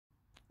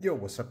Yo,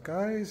 what's up,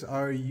 guys?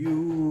 Are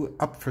you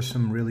up for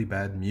some really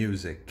bad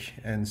music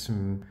and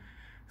some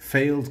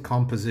failed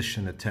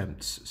composition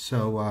attempts?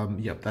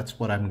 Yep, that's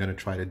what I'm gonna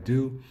try to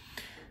do.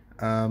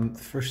 The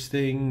first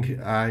thing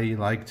I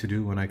like to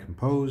do when I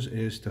compose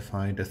is to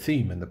find a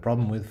theme. And the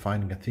problem with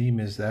finding a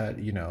theme is that,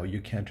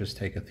 you can't just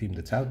take a theme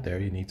that's out there.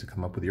 You need to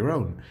come up with your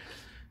own.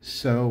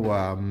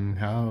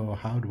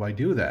 How do I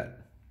do that?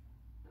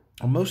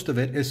 Well, most of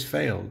it is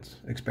failed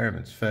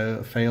experiments,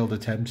 failed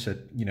attempts at,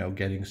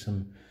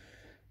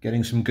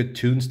 getting some good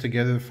tunes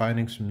together,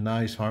 finding some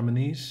nice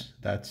harmonies.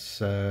 Yeah,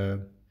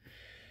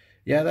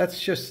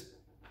 that's just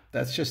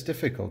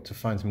difficult to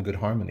find some good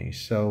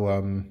harmonies.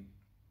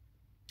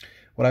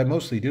 What I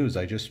mostly do is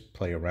I just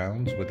play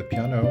around with the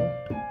piano,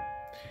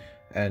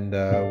 and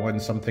when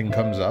something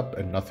comes up,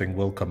 and nothing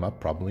will come up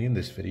probably in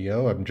this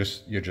video,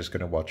 you're just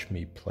gonna watch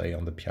me play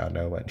on the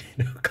piano and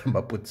come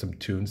up with some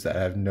tunes that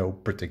have no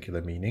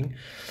particular meaning.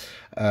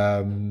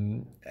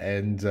 You're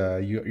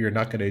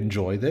not going to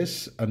enjoy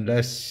this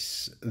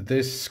unless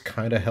this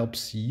kind of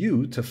helps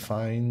you to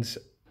find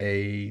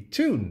a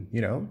tune.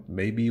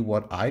 Maybe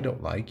what I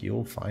don't like,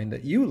 you'll find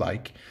that you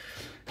like,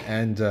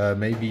 and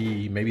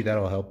maybe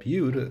that'll help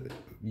you to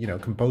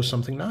compose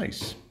something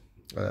nice,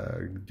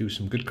 do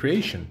some good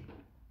creation.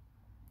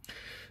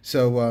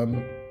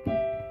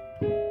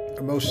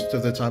 Most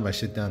of the time I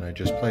sit down, I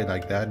just play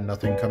like that, and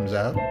nothing comes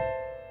out.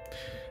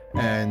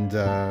 And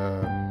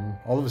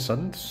all of a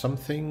sudden,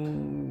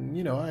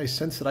 something, I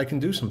sense that I can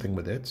do something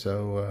with it,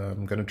 so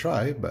I'm going to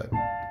try. But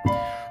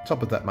on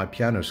top of that, my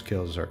piano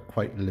skills are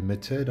quite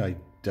limited. I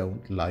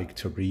don't like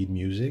to read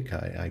music.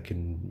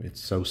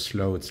 It's so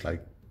slow, it's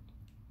like,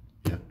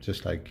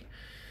 just like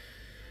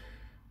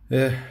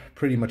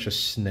pretty much a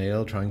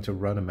snail trying to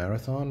run a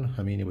marathon.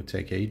 I mean, it would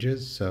take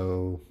ages,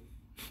 so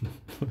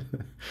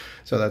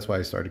so that's why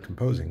I started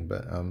composing.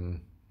 But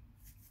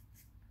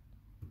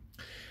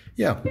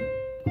yeah.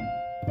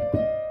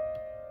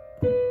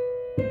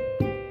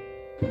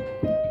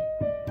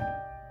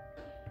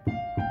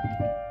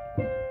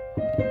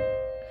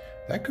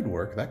 That could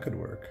work, that could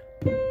work.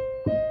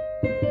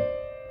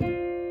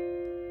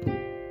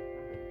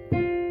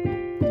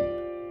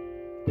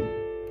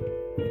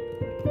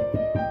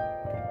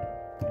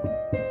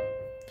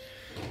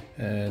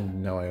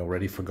 And now I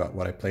already forgot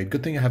what I played.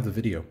 Good thing I have the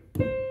video.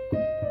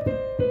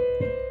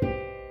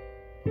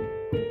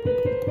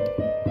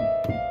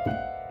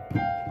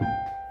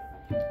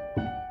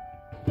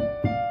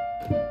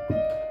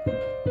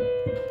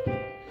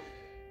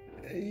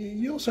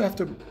 You also have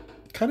to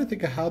kind of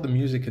think of how the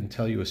music can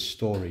tell you a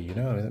story,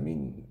 I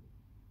mean,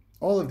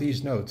 all of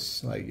these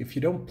notes, like, if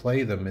you don't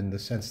play them in the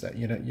sense that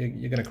you're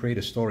going to create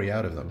a story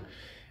out of them,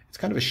 it's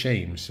kind of a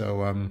shame.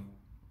 So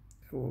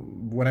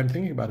when I'm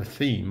thinking about a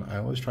theme, I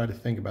always try to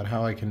think about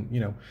how I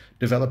can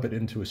develop it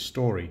into a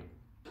story.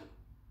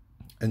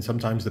 And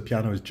sometimes the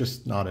piano is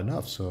just not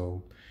enough,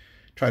 so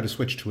try to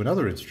switch to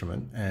another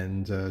instrument,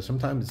 and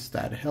sometimes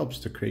that helps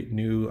to create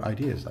new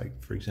ideas. Like,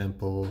 for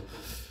example,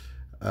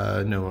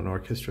 no, an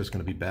orchestra is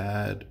going to be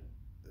bad.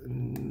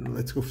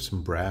 Let's go for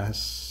some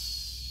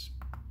brass,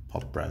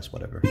 pop brass,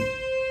 whatever.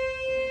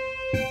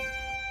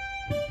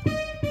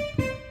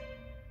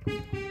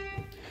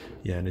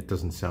 Yeah, and it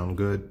doesn't sound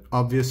good.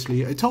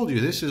 Obviously, I told you,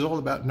 this is all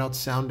about not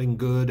sounding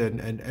good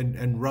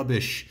and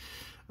rubbish.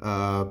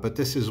 But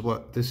this is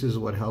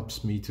what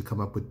helps me to come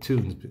up with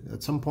tunes.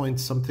 At some point,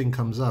 something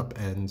comes up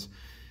and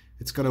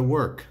it's gonna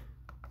work.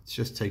 It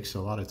just takes a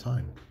lot of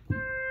time.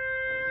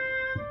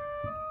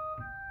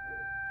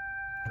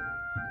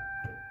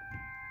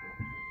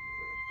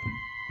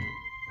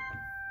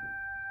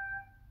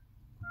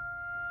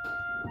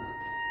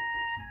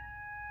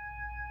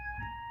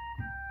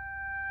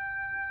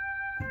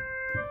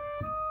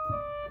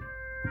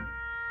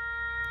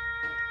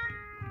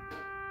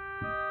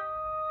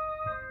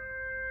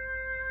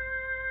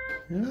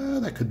 Yeah,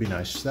 that could be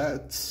nice.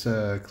 That's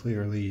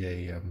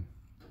clearly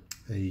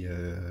yeah,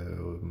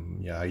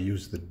 I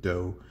use the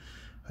Do.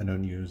 I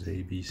don't use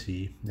A, B,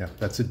 C. Yeah,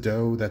 that's a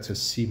Do, that's a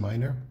C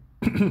minor.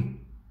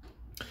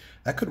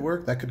 That could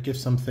work, that could give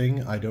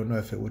something. I don't know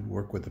if it would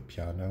work with the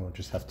piano. I'll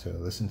just have to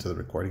listen to the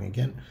recording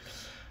again.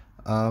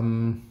 Why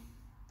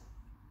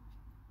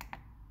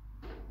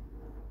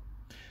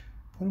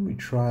don't we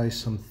try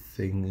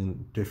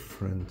something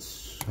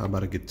different? How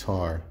about a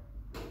guitar?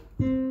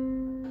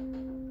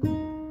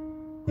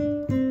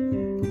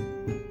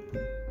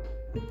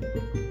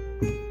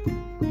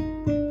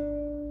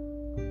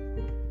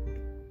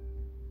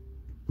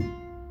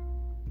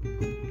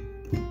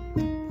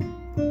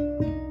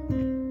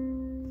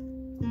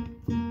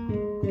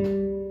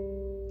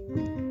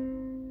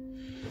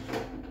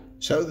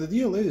 So the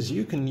deal is,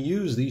 you can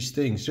use these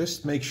things.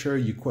 Just make sure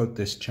you quote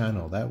this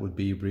channel. That would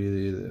be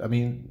really, I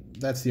mean,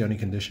 that's the only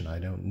condition. I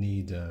don't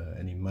need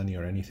any money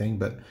or anything,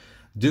 but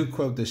do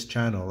quote this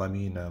channel. I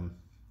mean,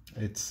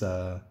 it's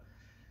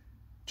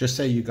just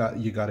say you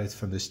got it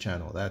from this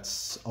channel.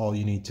 That's all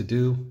you need to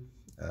do.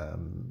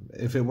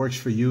 If it works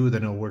for you,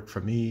 then it'll work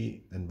for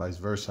me, and vice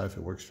versa. If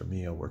it works for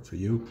me, it'll work for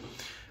you.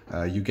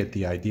 You get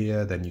the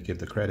idea, then you give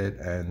the credit,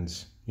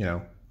 and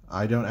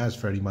I don't ask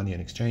for any money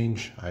in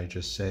exchange. I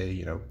just say,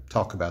 you know,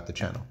 talk about the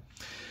channel.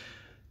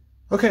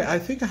 Okay, I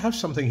think I have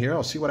something here.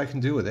 I'll see what I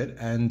can do with it,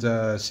 and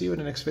see you in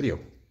the next video.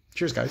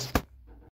 Cheers, guys.